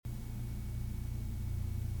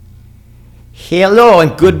Hello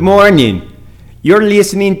and good morning. You're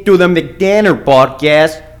listening to the McDanner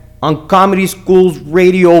podcast on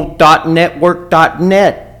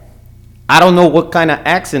ComedySchoolsRadio.network.net. I don't know what kind of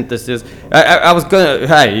accent this is. I was gonna.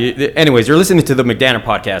 Hi. Anyways, you're listening to the McDanner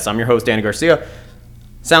podcast. I'm your host, Danny Garcia.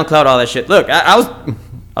 SoundCloud, all that shit. Look, I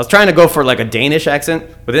was trying to go for like a Danish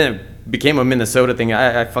accent, but then it became a Minnesota thing.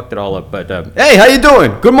 I fucked it all up. But hey, how you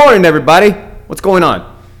doing? Good morning, everybody. What's going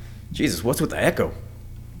on? Jesus, what's with the echo?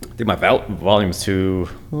 I think my volume's too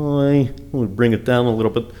high. I'm gonna bring it down a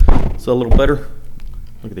little bit. It's a little better.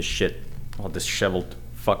 Look at this shit, all disheveled,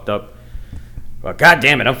 fucked up. Well, God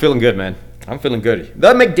damn it, I'm feeling good, man. I'm feeling good.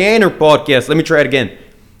 The McDanner podcast. Let me try it again.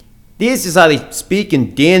 This is how they speak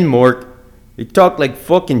in Denmark. They talk like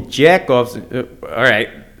fucking jackoffs.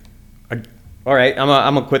 All right,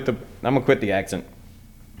 I'm gonna quit the accent.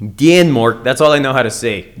 Denmark. That's all I know how to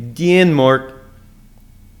say. Denmark.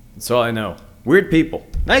 That's all I know. Weird people.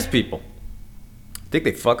 Nice people. I think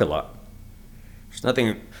they fuck a lot. There's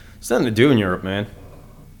nothing to do in Europe, man.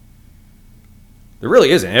 There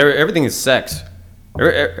really isn't. Everything is sex.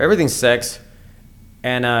 Everything's sex.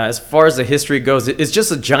 And as far as the history goes, it's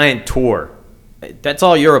just a giant tour. That's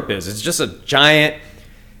all Europe is. It's just a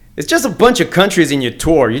bunch of countries in your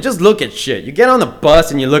tour. You just look at shit. You get on the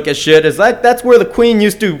bus and you look at shit. It's like, that's where the Queen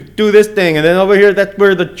used to do this thing. And then over here, that's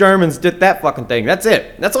where the Germans did that fucking thing. That's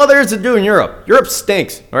it. That's all there is to do in Europe. Europe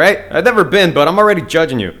stinks, all right? I've never been, but I'm already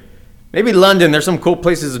judging you. Maybe London, there's some cool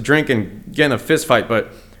places to drink and get in a fist fight.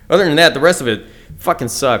 But other than that, the rest of it fucking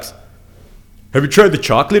sucks. Have you tried the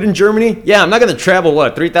chocolate in Germany? Yeah, I'm not going to travel,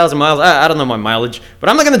 3,000 miles? I don't know my mileage. But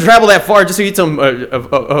I'm not going to travel that far just to eat some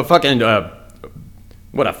fucking...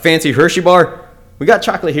 a fancy Hershey bar? We got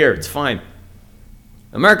chocolate here. It's fine.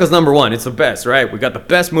 America's number one. It's the best, right? We got the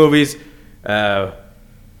best movies. I'm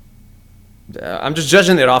just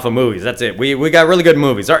judging it off of movies. That's it. We got really good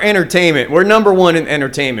movies. Our entertainment. We're number one in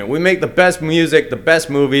entertainment. We make the best music, the best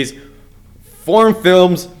movies. Foreign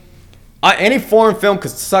films. Any foreign film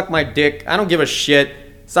could suck my dick. I don't give a shit.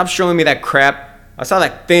 Stop showing me that crap. I saw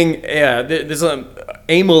that thing. There's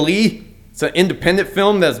Amélie. It's an independent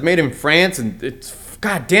film that's made in France, and it's...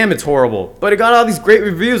 God damn, it's horrible. But it got all these great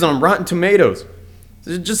reviews on Rotten Tomatoes.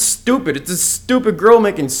 It's just stupid. It's a stupid girl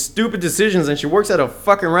making stupid decisions, and she works at a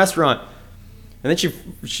fucking restaurant. And then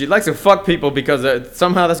she likes to fuck people because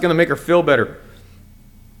somehow that's going to make her feel better.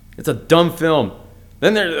 It's a dumb film.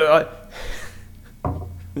 Then there's...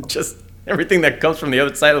 just everything that comes from the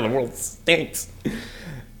other side of the world stinks.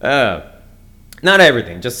 Not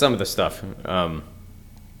everything, just some of the stuff. But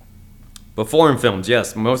foreign films,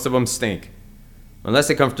 yes, most of them stink. Unless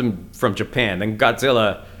they come from Japan, then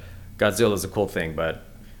Godzilla's a cool thing, but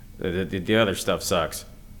the other stuff sucks.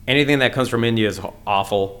 Anything that comes from India is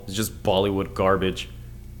awful. It's just Bollywood garbage.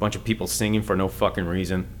 Bunch of people singing for no fucking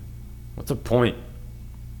reason. What's the point?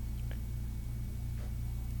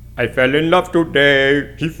 I fell in love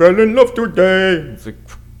today. He fell in love today. It's like,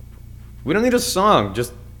 we don't need a song.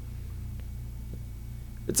 Just,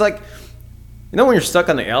 it's like, you know when you're stuck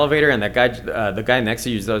on the elevator and that guy, the guy next to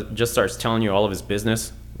you just starts telling you all of his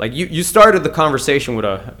business? Like, you started the conversation with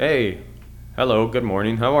a, hey, hello, good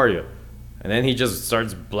morning, how are you? And then he just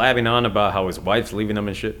starts blabbing on about how his wife's leaving him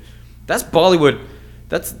and shit. That's Bollywood.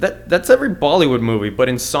 That's every Bollywood movie, but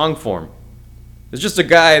in song form. It's just a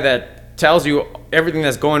guy that tells you everything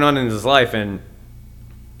that's going on in his life, and,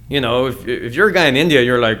 you know, if you're a guy in India,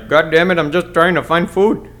 you're like, God damn it, I'm just trying to find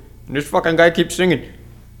food. And this fucking guy keeps singing.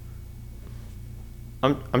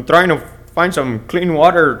 I'm trying to find some clean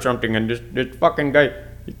water or something, and this fucking guy,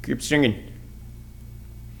 he keeps singing.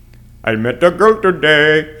 I met a girl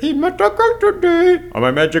today. He met a girl today. On my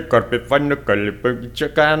magic carpet, find a girl. I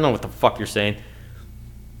don't know what the fuck you're saying.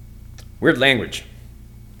 Weird language.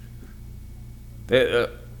 They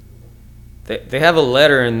have a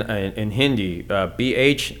letter in Hindi,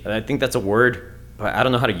 BH. I think that's a word, but I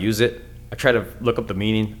don't know how to use it. I try to look up the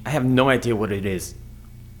meaning. I have no idea what it is.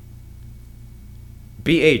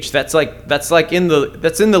 BH, that's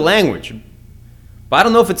in the language, but I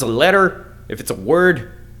don't know if it's a letter, if it's a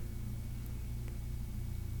word.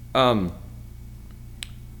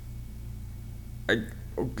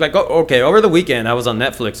 Okay, over the weekend I was on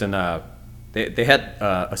Netflix, and they had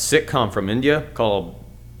a sitcom from India called,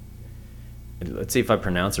 let's see if I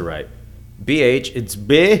pronounce it right, BH. It's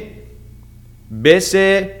Bese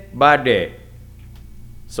Bade.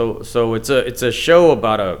 So it's a show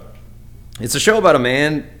about a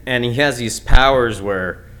man, and he has these powers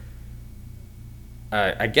where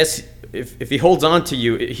I guess if he holds on to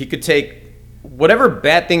you, he could take whatever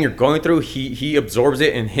bad thing you're going through, he absorbs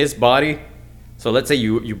it in his body. So let's say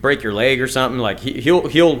you break your leg or something, like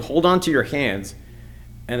he'll hold on to your hands,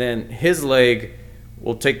 and then his leg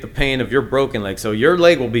will take the pain of your broken leg. So your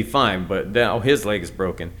leg will be fine, but now his leg is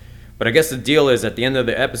broken. But I guess the deal is at the end of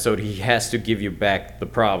the episode, he has to give you back the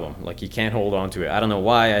problem. Like, he can't hold on to it. I don't know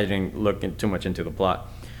why. I didn't look too much into the plot.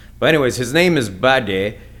 But anyways, his name is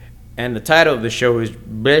Bade, and the title of the show is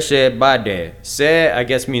Beshe Bade. Se, I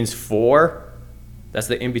guess, means for. That's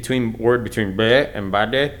the in-between word between be and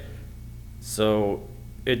Bade. So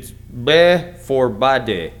it's be for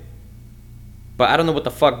Bade. But I don't know what the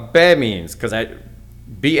fuck be means, because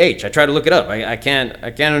BH. I tried to look it up. I can't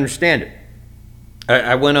understand it.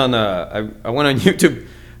 I went on YouTube.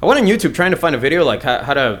 I went on YouTube trying to find a video like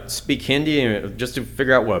how to speak Hindi, just to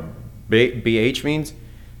figure out what BH means.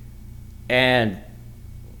 And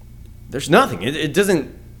there's nothing. It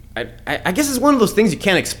doesn't. I guess it's one of those things you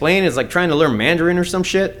can't explain. It's like trying to learn Mandarin or some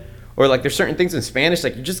shit, or like there's certain things in Spanish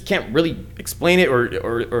like you just can't really explain it,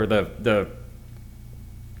 or the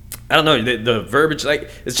I don't know, the verbiage, like,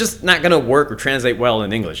 it's just not gonna work or translate well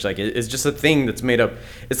in English. Like, it's just a thing that's made up.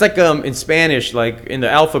 It's like in Spanish, like in the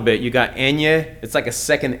alphabet, you got ñ. It's like a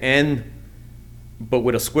second N, but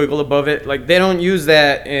with a squiggle above it. Like, they don't use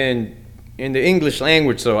that in the English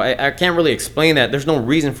language, so I can't really explain that. There's no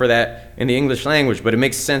reason for that in the English language, but it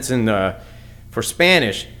makes sense for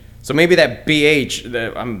Spanish. So maybe that BH,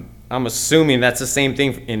 I'm assuming that's the same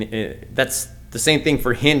thing that's the same thing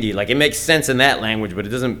for Hindi. Like, it makes sense in that language, but it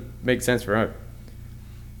doesn't make sense for us.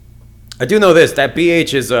 I do know this, that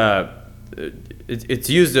BH is it's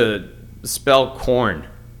used to spell corn.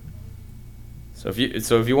 So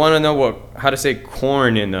if you want to know how to say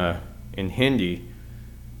corn in Hindi,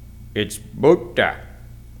 it's butta.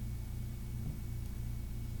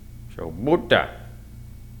 So butta.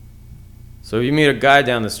 So if you meet a guy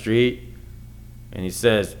down the street and he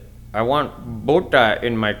says, "I want butta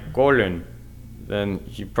in my colon," then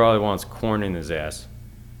he probably wants corn in his ass.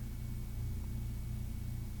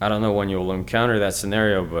 I don't know when you'll encounter that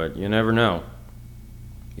scenario, but you never know.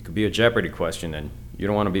 It could be a Jeopardy question, and you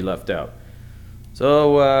don't want to be left out.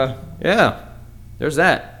 So, yeah, there's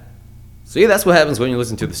that. See, that's what happens when you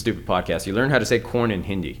listen to the stupid podcast. You learn how to say corn in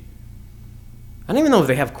Hindi. I don't even know if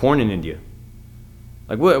they have corn in India.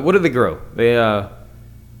 Like, what do they grow? They,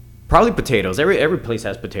 probably potatoes. Every place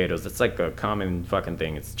has potatoes. That's like a common fucking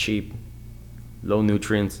thing. It's cheap. Low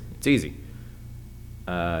nutrients. It's easy.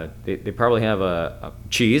 They probably have a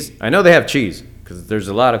cheese. I know they have cheese because there's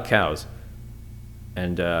a lot of cows.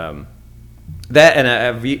 And I've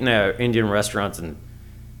eaten at Indian restaurants, and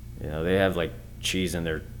they have like cheese in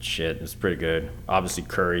their shit. It's pretty good. Obviously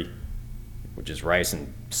curry, which is rice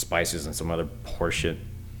and spices and some other horse shit.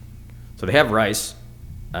 So they have rice.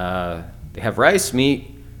 They have rice,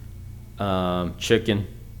 meat, chicken.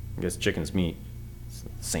 I guess chicken's meat. It's the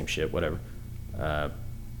same shit. Whatever.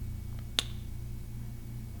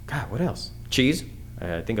 God, what else? Cheese.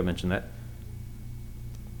 I think I mentioned that.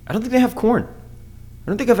 I don't think they have corn. I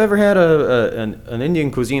don't think I've ever had an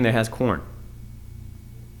Indian cuisine that has corn.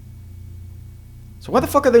 So why the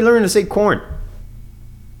fuck are they learning to say corn?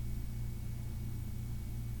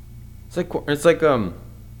 It's like I don't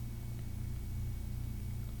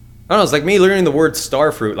know, it's like me learning the word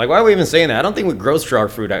star fruit. Like, why are we even saying that? I don't think we grow star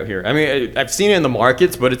fruit out here. I mean, I've seen it in the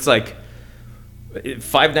markets, but it's like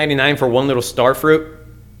 $5.99 for one little star fruit.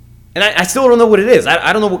 And I still don't know what it is.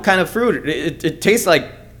 I don't know what kind of fruit. It tastes like,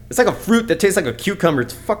 it's like a fruit that tastes like a cucumber.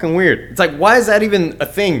 It's fucking weird. It's like, why is that even a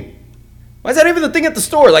thing? Why is that even a thing at the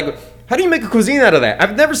store? Like, how do you make a cuisine out of that?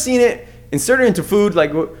 I've never seen it inserted into food.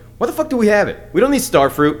 Like, why the fuck do we have it? We don't need star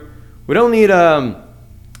fruit. We don't need,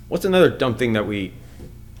 what's another dumb thing that we eat?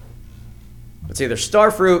 Let's say there's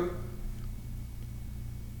star fruit,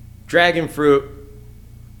 dragon fruit.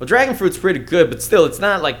 Well, dragon fruit's pretty good, but still, it's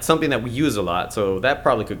not like something that we use a lot, so that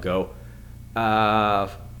probably could go. God,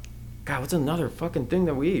 what's another fucking thing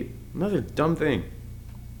that we eat? Another dumb thing.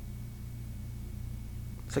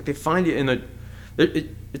 It's like they find it in the...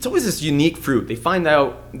 It's always this unique fruit. They find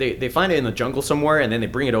it in the jungle somewhere, and then they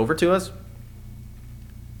bring it over to us.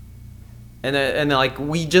 And like,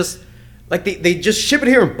 we just... Like, they just ship it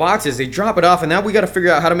here in boxes, they drop it off, and now we gotta figure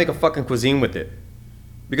out how to make a fucking cuisine with it.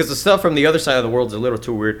 Because the stuff from the other side of the world is a little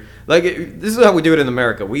too weird. Like, this is how we do it in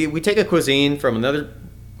America. We take a cuisine from another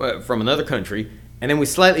country, and then we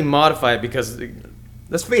slightly modify it because,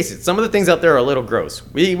 let's face it, some of the things out there are a little gross.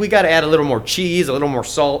 We got to add a little more cheese, a little more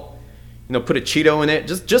salt, put a Cheeto in it,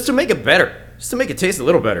 just to make it better, just to make it taste a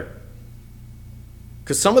little better.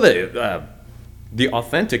 Because some of the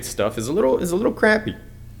authentic stuff is a little crappy.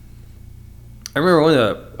 I remember when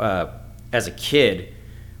as a kid,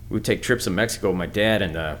 we would take trips to Mexico with my dad,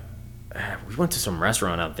 and we went to some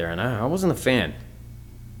restaurant out there, and I wasn't a fan.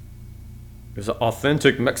 It was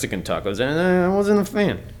authentic Mexican tacos, and I wasn't a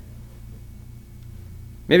fan.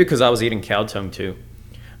 Maybe because I was eating cow tongue too.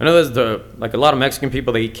 I know there's a lot of Mexican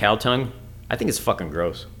people, they eat cow tongue. I think it's fucking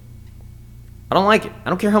gross. I don't like it. I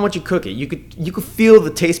don't care how much you cook it. You could feel the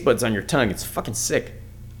taste buds on your tongue. It's fucking sick.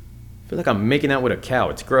 I feel like I'm making out with a cow.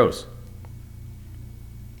 It's gross.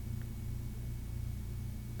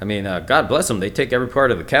 I mean, God bless them. They take every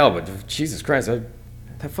part of the cow, but Jesus Christ,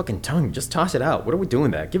 that fucking tongue, just toss it out. What are we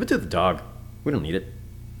doing that? Give it to the dog. We don't need it.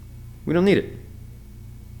 We don't need it.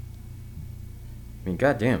 I mean,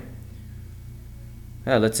 goddamn.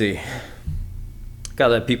 Let's see.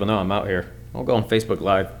 Gotta let people know I'm out here. I'll go on Facebook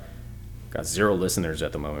Live. Got 0 listeners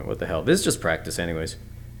at the moment. What the hell? This is just practice anyways.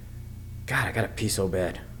 God, I gotta pee so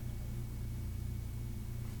bad.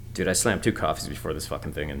 Dude, I slammed 2 coffees before this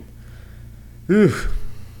fucking thing and...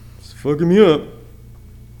 it's fucking me up.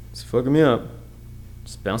 It's fucking me up.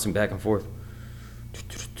 Just bouncing back and forth.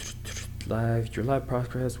 Live. Your live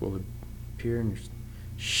podcast will appear in your...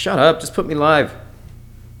 Shut up. Just put me live.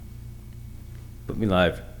 Put me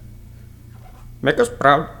live. Make us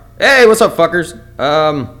proud. Hey, what's up, fuckers?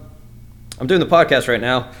 I'm doing the podcast right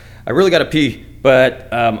now. I really gotta pee,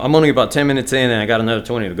 but I'm only about 10 minutes in, and I got another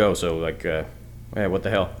 20 to go. So, hey, what the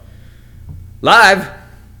hell? Live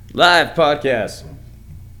podcast.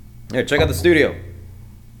 Here, check out the studio.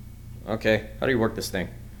 Okay, how do you work this thing?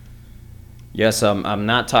 Yes, I'm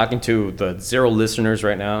not talking to the 0 listeners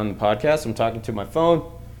right now on the podcast. I'm talking to my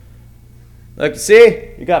phone. Look, see?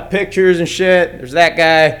 You got pictures and shit. There's that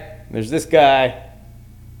guy. There's this guy.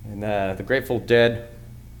 And the Grateful Dead.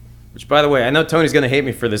 Which, by the way, I know Tony's going to hate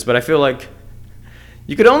me for this, but I feel like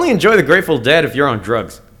you could only enjoy the Grateful Dead if you're on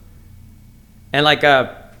drugs. And, I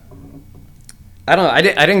don't know. I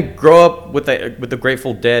didn't grow up with the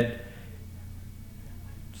Grateful Dead.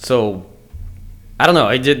 So... I don't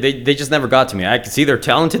know. They just never got to me. I can see they're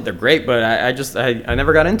talented. They're great, but I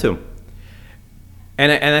never got into them.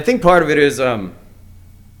 And I think part of it is I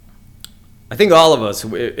think all of us,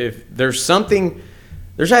 if there's something,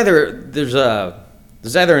 there's either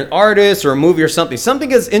an artist or a movie or something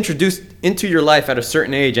gets introduced into your life at a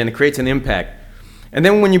certain age and it creates an impact. And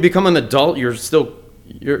then when you become an adult, you're still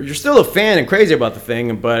a fan and crazy about the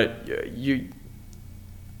thing, but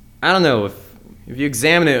I don't know, if you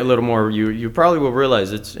examine it a little more, you probably will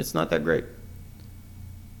realize it's not that great.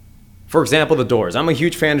 For example, The Doors. I'm a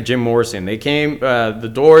huge fan of Jim Morrison.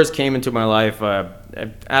 The Doors came into my life, I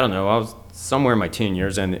don't know, I was somewhere in my teen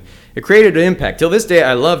years, and it created an impact. Till this day,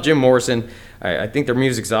 I love Jim Morrison. I think their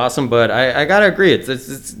music's awesome, but I gotta agree,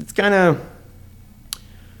 it's kind of...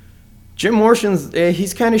 Jim Morrison's,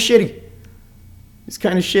 he's kind of shitty. He's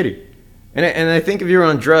kind of shitty. And I think if you're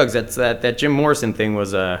on drugs, that Jim Morrison thing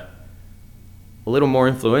was... a little more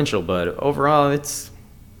influential, but overall,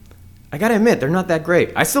 I gotta admit, they're not that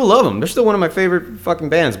great. I still love them. They're still one of my favorite fucking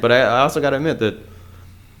bands, but I also gotta admit that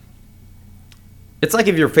it's like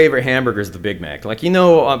if your favorite hamburger is the Big Mac. But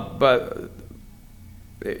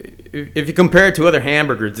if you compare it to other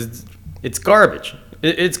hamburgers, it's garbage.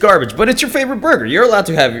 It's garbage, but it's your favorite burger. You're allowed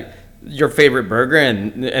to have your favorite burger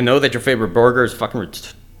and know that your favorite burger is fucking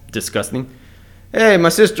disgusting. Hey, my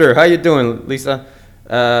sister, how you doing, Lisa?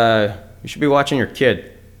 You should be watching your kid.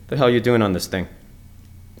 What the hell are you doing on this thing?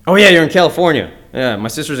 Oh, yeah, you're in California. Yeah, my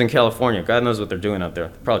sister's in California. God knows what they're doing out there.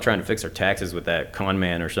 They're probably trying to fix their taxes with that con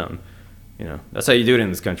man or something. You know, that's how you do it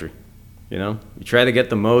in this country. You know, you try to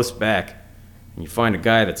get the most back, and you find a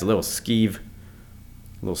guy that's a little skeevy.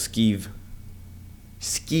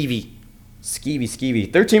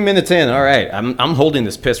 13 minutes in. All right, I'm holding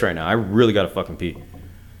this piss right now. I really gotta fucking pee.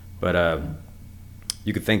 But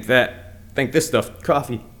you could thank this stuff,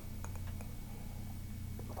 coffee.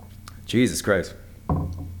 Jesus Christ.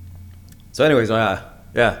 So anyways, yeah,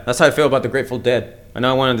 that's how I feel about the Grateful Dead. I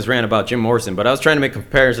know I went on this rant about Jim Morrison, but I was trying to make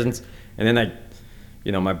comparisons, and then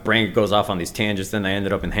my brain goes off on these tangents, then I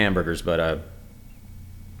ended up in hamburgers, but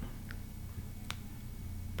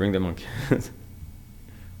bring them on.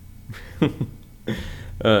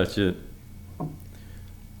 Oh, shit.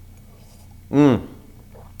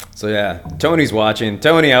 So yeah, Tony's watching.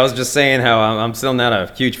 Tony, I was just saying how I'm still not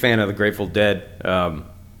a huge fan of the Grateful Dead.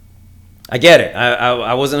 I get it.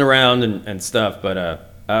 I wasn't around and stuff, but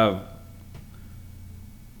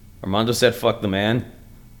Armando said, "Fuck the man."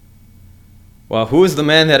 Well, who is the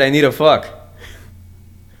man that I need to fuck?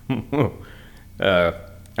 I'm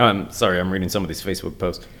sorry, I'm reading some of these Facebook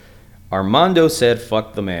posts. Armando said,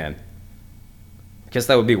 "Fuck the man." I guess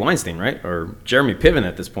that would be Weinstein, right? Or Jeremy Piven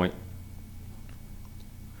at this point.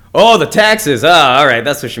 Oh, the taxes. All right,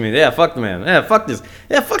 that's what you mean. Yeah, fuck the man. Yeah, fuck this.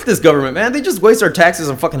 Yeah, fuck this government, man. They just waste our taxes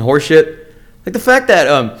on fucking horseshit. Like the fact that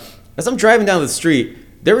as I'm driving down the street,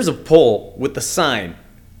 there was a pole with the sign,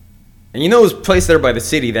 and it was placed there by the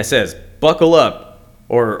city that says, buckle up,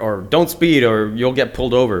 or don't speed, or you'll get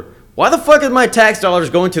pulled over. Why the fuck is my tax dollars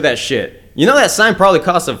going to that shit? That sign probably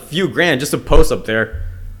costs a few grand just to post up there.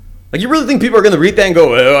 Like, you really think people are going to read that and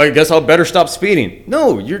go, I guess I'll better stop speeding?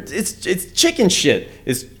 No, it's chicken shit.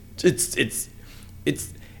 It's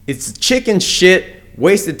chicken shit,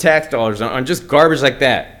 wasted tax dollars on just garbage like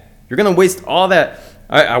that. You're going to waste all that.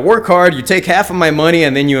 I work hard, you take half of my money,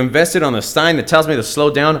 and then you invest it on a sign that tells me to slow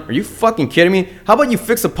down? Are you fucking kidding me? How about you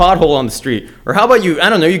fix a pothole on the street? Or how about you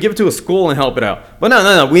give it to a school and help it out? But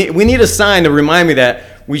no. We need a sign to remind me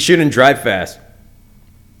that we shouldn't drive fast.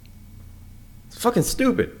 It's fucking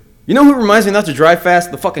stupid. You know who reminds me not to drive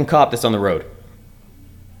fast? The fucking cop that's on the road.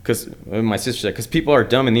 Because, my sister said, because people are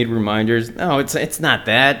dumb and need reminders. No, it's not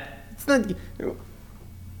that. It's not...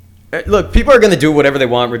 Look, people are going to do whatever they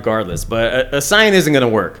want regardless, but a sign isn't going to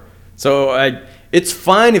work. So it's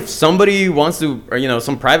fine if somebody wants to, or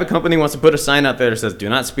some private company wants to put a sign out there that says, do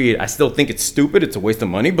not speed. I still think it's stupid. It's a waste of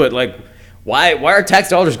money, but like, why are tax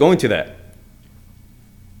dollars going to that?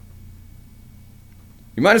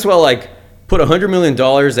 You might as well put $100 million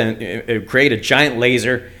and create a giant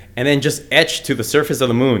laser and then just etch to the surface of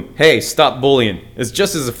the moon. Hey, stop bullying. It's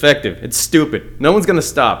just as effective. It's stupid. No one's going to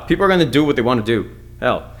stop. People are going to do what they want to do.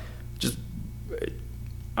 Hell. Just,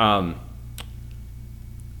 I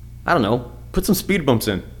don't know. Put some speed bumps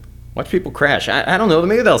in. Watch people crash. I don't know.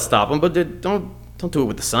 Maybe they'll stop them, but don't do it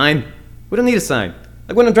with the sign. We don't need a sign.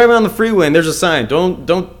 Like when I'm driving on the freeway and there's a sign. Don't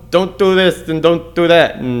do this and don't do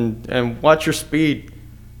that and watch your speed.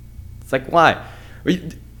 It's like, why?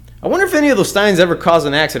 I wonder if any of those signs ever cause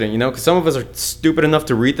an accident. Because some of us are stupid enough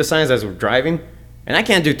to read the signs as we're driving. And I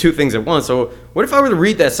can't do two things at once. So what if I were to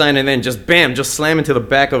read that sign and then just slam into the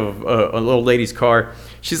back of a little lady's car?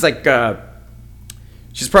 She's like,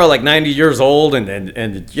 she's probably like 90 years old,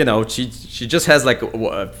 and she just has like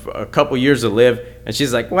a couple years to live, and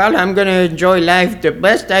she's like, well, I'm gonna enjoy life the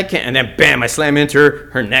best I can, and then bam, I slam into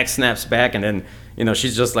her neck snaps back, and then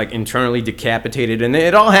she's just like internally decapitated, and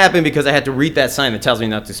it all happened because I had to read that sign that tells me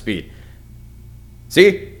not to speed.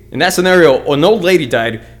 See, in that scenario, an old lady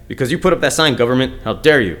died because you put up that sign, government. How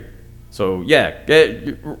dare you? So yeah,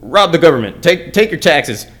 rob the government. Take your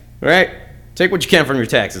taxes. All right, take what you can from your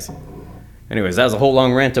taxes. Anyways, that was a whole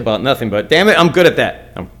long rant about nothing, but damn it, I'm good at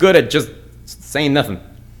that. I'm good at just saying nothing.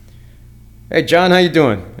 Hey, John, how you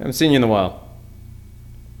doing? I haven't seen you in a while.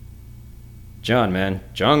 John, man.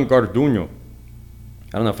 John Garduno.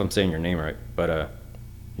 I don't know if I'm saying your name right, but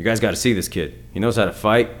you guys got to see this kid. He knows how to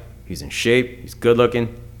fight. He's in shape. He's good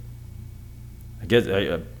looking. I guess,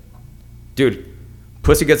 dude,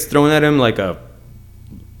 pussy gets thrown at him like a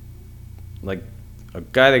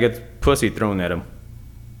guy that gets pussy thrown at him.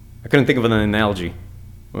 I couldn't think of an analogy.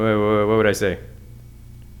 What would I say?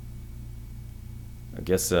 I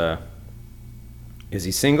guess, is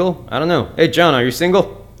he single? I don't know. Hey, John, are you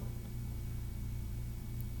single?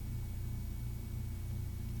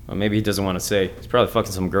 Well, maybe he doesn't want to say. He's probably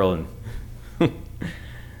fucking some girl and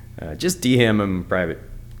just DM him in private.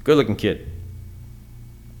 Good looking kid.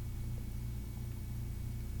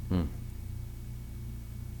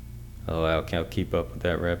 Oh, I can't keep up with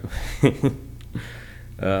that rap.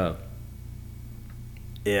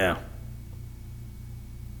 Yeah.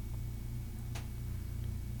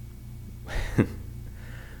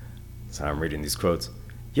 So I'm reading these quotes.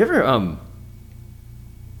 You ever I don't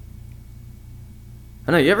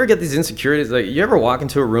know, you ever get these insecurities? Like, you ever walk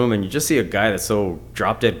into a room and you just see a guy that's so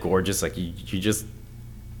drop dead gorgeous, like you just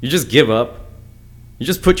give up. You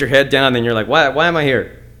just put your head down and you're like, why am I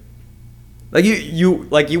here? Like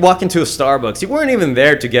you walk into a Starbucks. You weren't even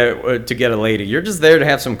there to get a lady. You're just there to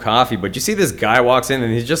have some coffee. But you see this guy walks in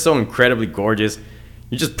and he's just so incredibly gorgeous.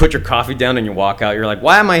 You just put your coffee down and you walk out. You're like,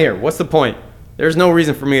 why am I here? What's the point? There's no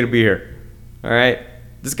reason for me to be here. All right,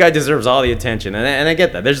 this guy deserves all the attention, and I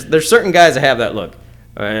get that. There's certain guys that have that look.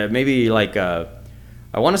 Maybe like I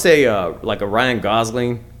want to say like a Ryan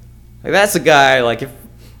Gosling. Like that's a guy. Like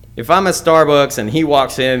if I'm at Starbucks and he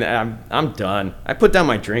walks in, I'm done. I put down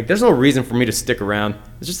my drink. There's no reason for me to stick around.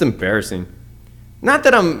 It's just embarrassing. Not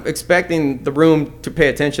that I'm expecting the room to pay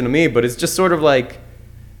attention to me, but it's just sort of like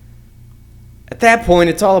at that point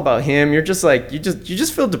it's all about him. You're just like you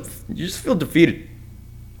just feel defeated.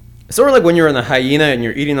 It's sort of like when you're in the hyena and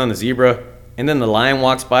you're eating on the zebra, and then the lion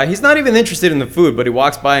walks by. He's not even interested in the food, but he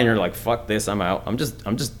walks by and you're like, fuck this, I'm out. I'm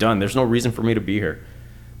just done. There's no reason for me to be here.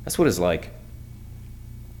 That's what it's like.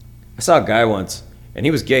 I saw a guy once, and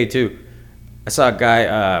he was gay too. I saw a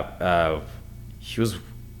guy, he was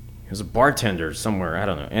a bartender somewhere, I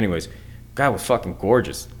don't know. Anyways, guy was fucking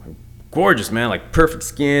gorgeous. gorgeous, man, like perfect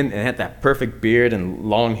skin, and had that perfect beard and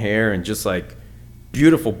long hair, and just like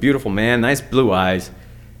beautiful, beautiful man, nice blue eyes.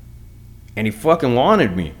 And he fucking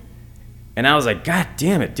wanted me. And I was like, God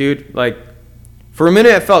damn it, dude. Like, for a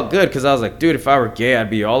minute, it felt good because I was like, dude, if I were gay, I'd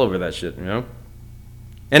be all over that shit, you know?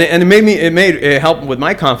 And it helped with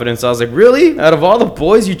my confidence. I was like, really? Out of all the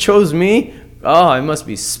boys, you chose me? Oh, it must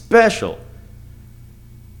be special.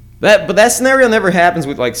 But that scenario never happens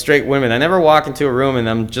with like straight women. I never walk into a room and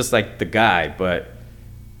I'm just like the guy. But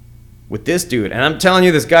with this dude, and I'm telling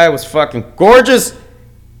you, this guy was fucking gorgeous.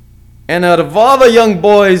 And out of all the young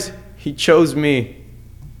boys, he chose me.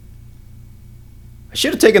 I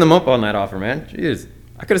should have taken him up on that offer, man. Jeez.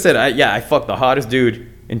 I could have said, I fucked the hottest dude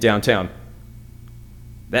in downtown.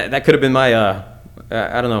 That could have been my,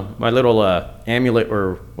 I don't know, my little amulet,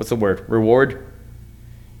 or what's the word, reward.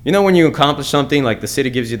 You know when you accomplish something, like the city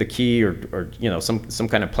gives you the key or you know, some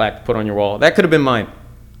kind of plaque to put on your wall? That could have been mine.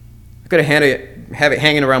 I could have have it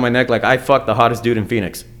hanging around my neck like I fucked the hottest dude in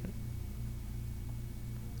Phoenix.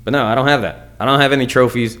 But no, I don't have that. I don't have any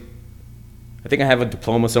trophies. I think I have a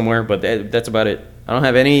diploma somewhere, but that's about it. I don't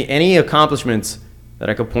have any accomplishments that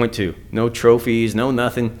I could point to. No trophies, no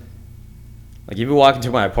nothing. Like, if you walk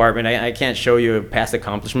into my apartment, I can't show you past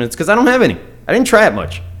accomplishments because I don't have any. I didn't try it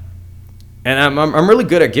much. And I'm really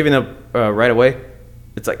good at giving up right away.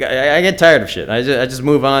 It's like I get tired of shit. I just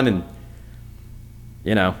move on, and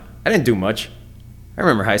you know, I didn't do much. I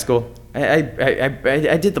remember high school. I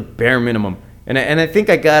did the bare minimum, and I think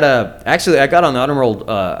I got I got on the honor roll.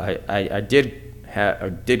 I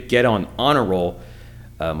did get on honor roll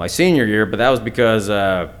my senior year, but that was because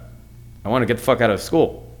I wanted to get the fuck out of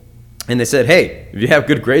school. And they said, hey, if you have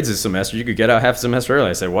good grades this semester, you could get out half a semester early.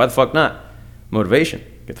 I said, why the fuck not? Motivation.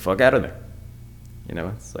 Get the fuck out of there. You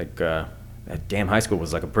know, it's like that damn high school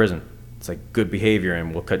was like a prison. It's like good behavior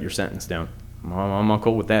and we'll cut your sentence down. I'm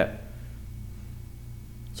cool with that.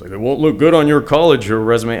 It's like, it won't look good on your college or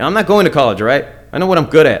resume. I'm not going to college, all right? I know what I'm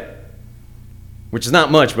good at. Which is not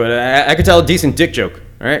much, but I could tell a decent dick joke,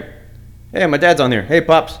 all right? Hey, my dad's on here. Hey,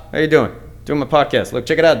 Pops, how you doing? Doing my podcast. Look,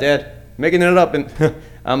 check it out, Dad. Making it up, and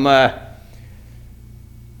I'm, all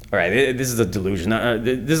right, this is a delusion.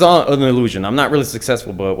 This is all an illusion. I'm not really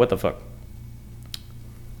successful, but what the fuck?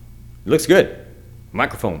 It looks good.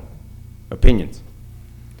 Microphone. Opinions.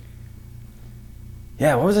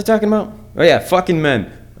 Yeah, what was I talking about? Oh, yeah, fucking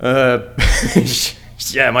men.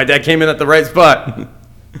 Yeah, my dad came in at the right spot.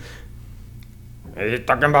 Hey, you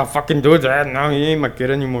talking about fucking dudes? No, he ain't my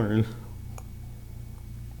kid anymore.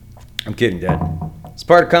 I'm kidding, Dad. It's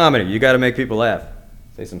part of comedy. You got to make people laugh.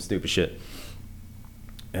 Say some stupid shit.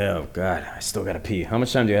 Oh, God. I still got to pee. How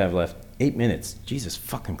much time do you have left? 8 minutes. Jesus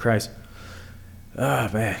fucking Christ. Oh,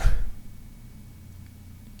 man.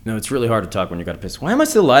 No, it's really hard to talk when you got to piss. Why am I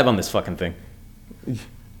still live on this fucking thing?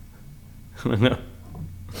 No.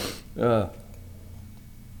 I'm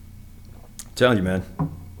telling you, man.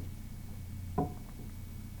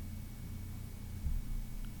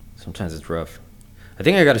 Sometimes it's rough. I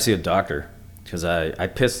think I got to see a doctor. Because I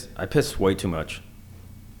piss way too much.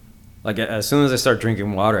 Like, as soon as I start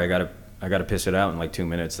drinking water, I gotta piss it out in like 2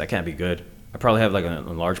 minutes. That can't be good. I probably have like an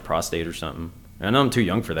enlarged prostate or something. And I know I'm too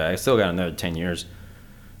young for that. I still got another 10 years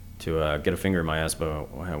to get a finger in my ass, but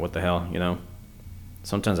what the hell, you know?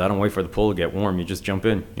 Sometimes I don't wait for the pool to get warm. You just jump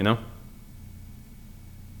in, you know?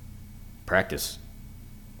 Practice.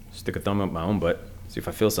 Stick a thumb up my own butt. See if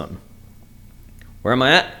I feel something. Where am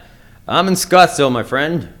I at? I'm in Scottsdale, my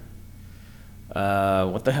friend.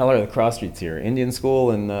 What the hell are the cross streets here? Indian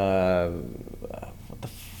School and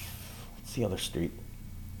what's the other street?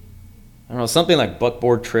 I don't know, something like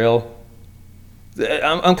Buckboard Trail.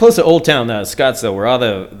 I'm close to Old Town, Scottsdale, where all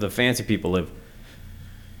the fancy people live.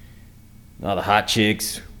 All the hot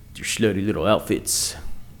chicks, their slutty little outfits.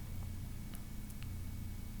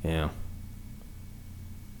 Yeah.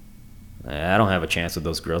 I don't have a chance with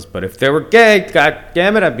those girls, but if they were gay, god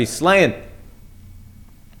damn it, I'd be slaying.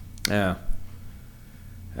 Yeah.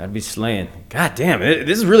 I'd be slaying. God damn it.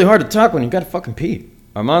 This is really hard to talk when you gotta fucking pee.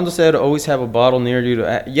 Armando said always have a bottle near you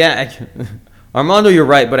to... Armando, you're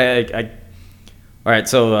right, but all right,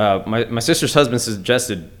 so my sister's husband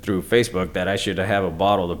suggested through Facebook that I should have a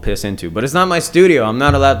bottle to piss into. But it's not my studio. I'm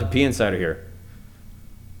not allowed to pee inside of here.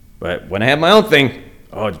 But when I have my own thing,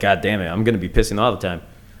 oh, god damn it, I'm going to be pissing all the time.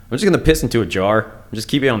 I'm just going to piss into a jar. Just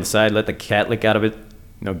keep it on the side, let the cat lick out of it.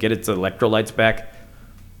 You know, get its electrolytes back.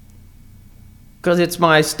 Because it's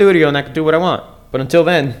my studio and I can do what I want. But until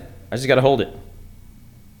then, I just got to hold it.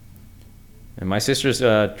 And my sister's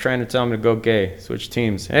trying to tell me to go gay, switch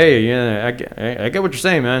teams. Hey, yeah, I get what you're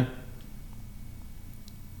saying, man.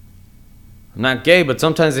 I'm not gay, but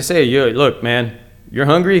sometimes they say, look, man, you're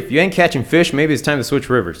hungry, if you ain't catching fish, maybe it's time to switch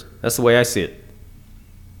rivers. That's the way I see it.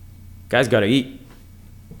 Guys gotta eat.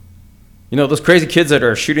 You know, those crazy kids that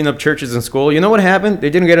are shooting up churches in school, you know what happened? They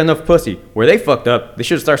didn't get enough pussy. Where they fucked up, they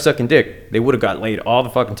should have started sucking dick. They would have got laid all the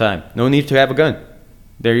fucking time. No need to have a gun.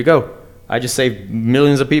 There you go. I just saved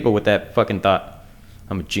millions of people with that fucking thought.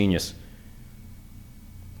 I'm a genius.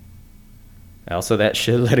 Also, that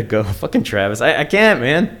shit, let it go. Fucking Travis. I can't,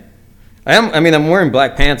 man. I'm wearing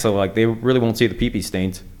black pants, so like they really won't see the pee-pee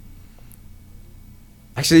stains.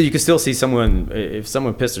 Actually, you can still see someone, if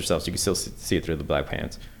someone pissed themselves, you can still see it through the black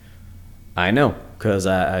pants. I know, because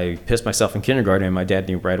I pissed myself in kindergarten and my dad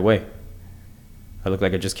knew right away. I looked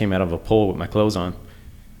like I just came out of a pool with my clothes on.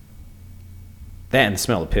 That and the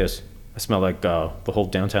smell of piss. I smell like the whole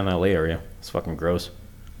downtown LA area. It's fucking gross.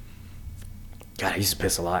 God, I used to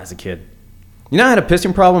piss a lot as a kid. You know, I had a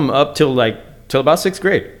pissing problem up till about 6th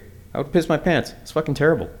grade. I would piss my pants. It's fucking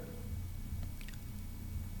terrible.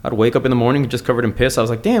 I'd wake up in the morning just covered in piss. I was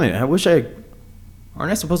like, damn it,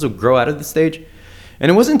 aren't I supposed to grow out of this stage? And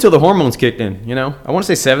it wasn't until the hormones kicked in, you know? I want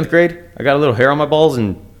to say 7th grade. I got a little hair on my balls,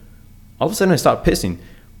 and all of a sudden I stopped pissing.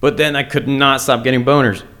 But then I could not stop getting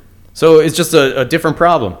boners. So it's just a different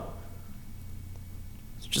problem.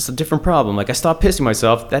 It's just a different problem. Like, I stopped pissing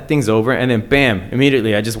myself, that thing's over, and then bam,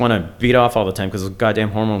 immediately I just want to beat off all the time because those goddamn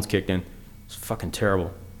hormones kicked in. It's fucking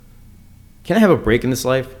terrible. Can I have a break in this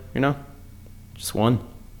life, you know? Just one.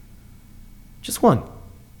 Just one.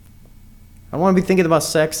 I don't want to be thinking about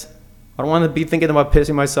sex. I don't want to be thinking about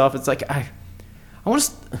pissing myself. It's like, I want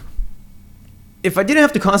to... If I didn't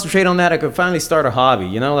have to concentrate on that, I could finally start a hobby,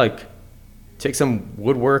 you know? Like, take some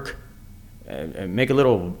woodwork and make a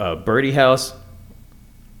little birdie house.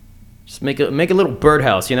 Just make a little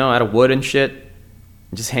birdhouse, you know, out of wood and shit.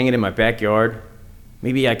 And just hang it in my backyard.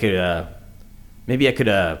 Maybe I could, I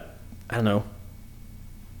don't know.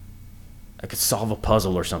 I could solve a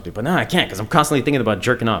puzzle or something. But no, I can't because I'm constantly thinking about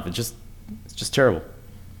jerking off. It's just terrible.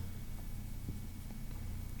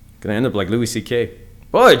 Gonna end up like Louis C.K.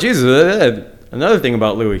 Boy, Jesus, another thing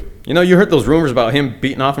about Louis. You know, you heard those rumors about him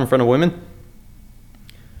beating off in front of women?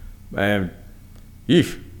 Man,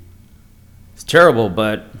 it's terrible,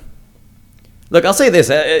 but... Look, I'll say this.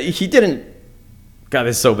 He didn't... God,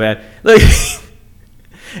 this is so bad. Look,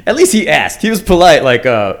 at least he asked. He was polite, like,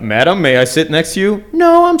 Madam, may I sit next to you?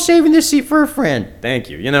 No, I'm saving this seat for a friend.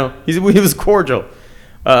 Thank you. You know, he was cordial.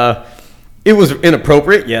 It was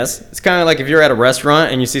inappropriate, yes. It's kind of like if you're at a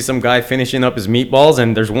restaurant and you see some guy finishing up his meatballs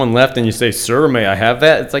and there's one left and you say, sir, may I have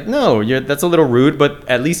that? It's like, no, that's a little rude, but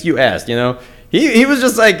at least you asked, you know? He was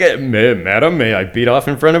just like, Madam, may I beat off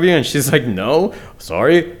in front of you? And she's like, no,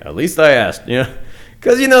 sorry, at least I asked, you know?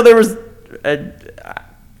 Because, you know, there was...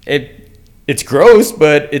 It's gross,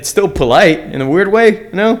 but it's still polite in a weird way,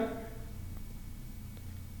 you know?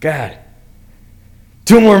 God.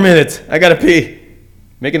 2 more minutes. I gotta pee.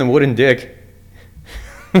 Making a wooden dick.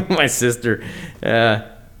 My sister. I'll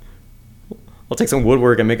take some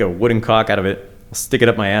woodwork and make a wooden cock out of it. I'll stick it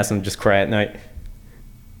up my ass and just cry at night.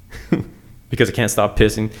 Because I can't stop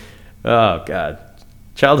pissing. Oh, God.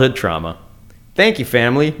 Childhood trauma. Thank you,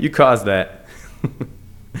 family. You caused that.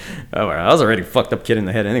 Oh, I was already a fucked up kid in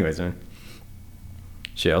the head anyways, man.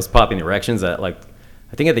 Shit, I was popping erections at I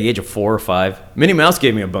think at the age of 4 or 5. Minnie Mouse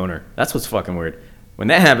gave me a boner. That's what's fucking weird. When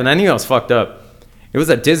that happened, I knew I was fucked up. It was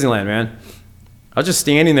at Disneyland, man. I was just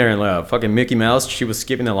standing there and fucking Mickey Mouse, she was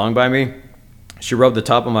skipping along by me. She rubbed the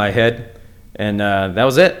top of my head, and that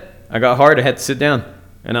was it. I got hard. I had to sit down.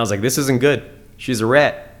 And I was like, this isn't good. She's a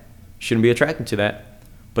rat. Shouldn't be attracted to that.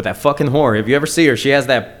 But that fucking whore, if you ever see her, she has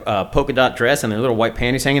that polka dot dress and her little white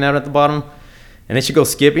panties hanging out at the bottom. And then she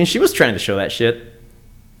goes skipping. She was trying to show that shit.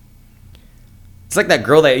 It's like that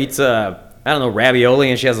girl that eats,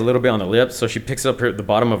 ravioli, and she has a little bit on the lips. So she picks up the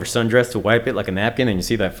bottom of her sundress to wipe it like a napkin, and you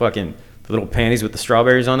see that fucking the little panties with the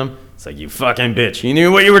strawberries on them. It's like, you fucking bitch. You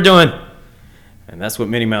knew what you were doing. And that's what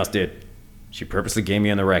Minnie Mouse did. She purposely gave me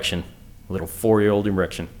an erection. A little 4-year-old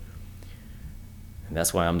erection. And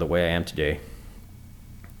that's why I'm the way I am today.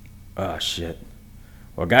 Oh, shit.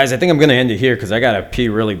 Well, guys, I think I'm going to end it here because I got to pee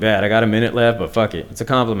really bad. I got a minute left, but fuck it. It's a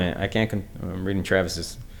compliment. I can't... I'm reading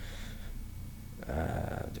Travis's...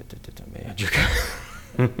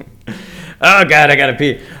 Oh, God, I got to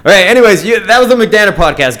pee. All right, anyways, that was the McDaner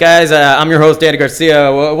podcast, guys. I'm your host, Danny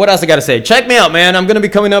Garcia. What else I got to say? Check me out, man. I'm going to be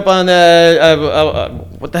coming up on...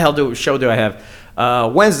 what the hell show do I have?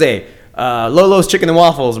 Wednesday. Lolo's Chicken and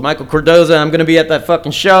Waffles, Michael Cordoza. I'm going to be at that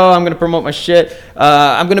fucking show. I'm going to promote my shit.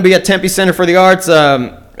 I'm going to be at Tempe Center for the Arts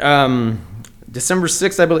December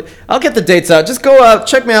 6th, I believe. I'll get the dates out. Just go out,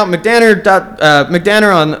 check me out,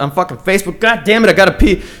 McDanner on fucking Facebook. God damn it, I gotta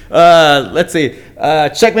pee. Let's see.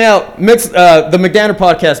 Check me out, the McDanner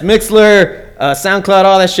podcast, Mixler, SoundCloud,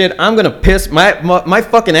 all that shit. I'm gonna piss. My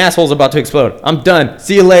fucking asshole's about to explode. I'm done.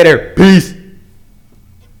 See you later. Peace.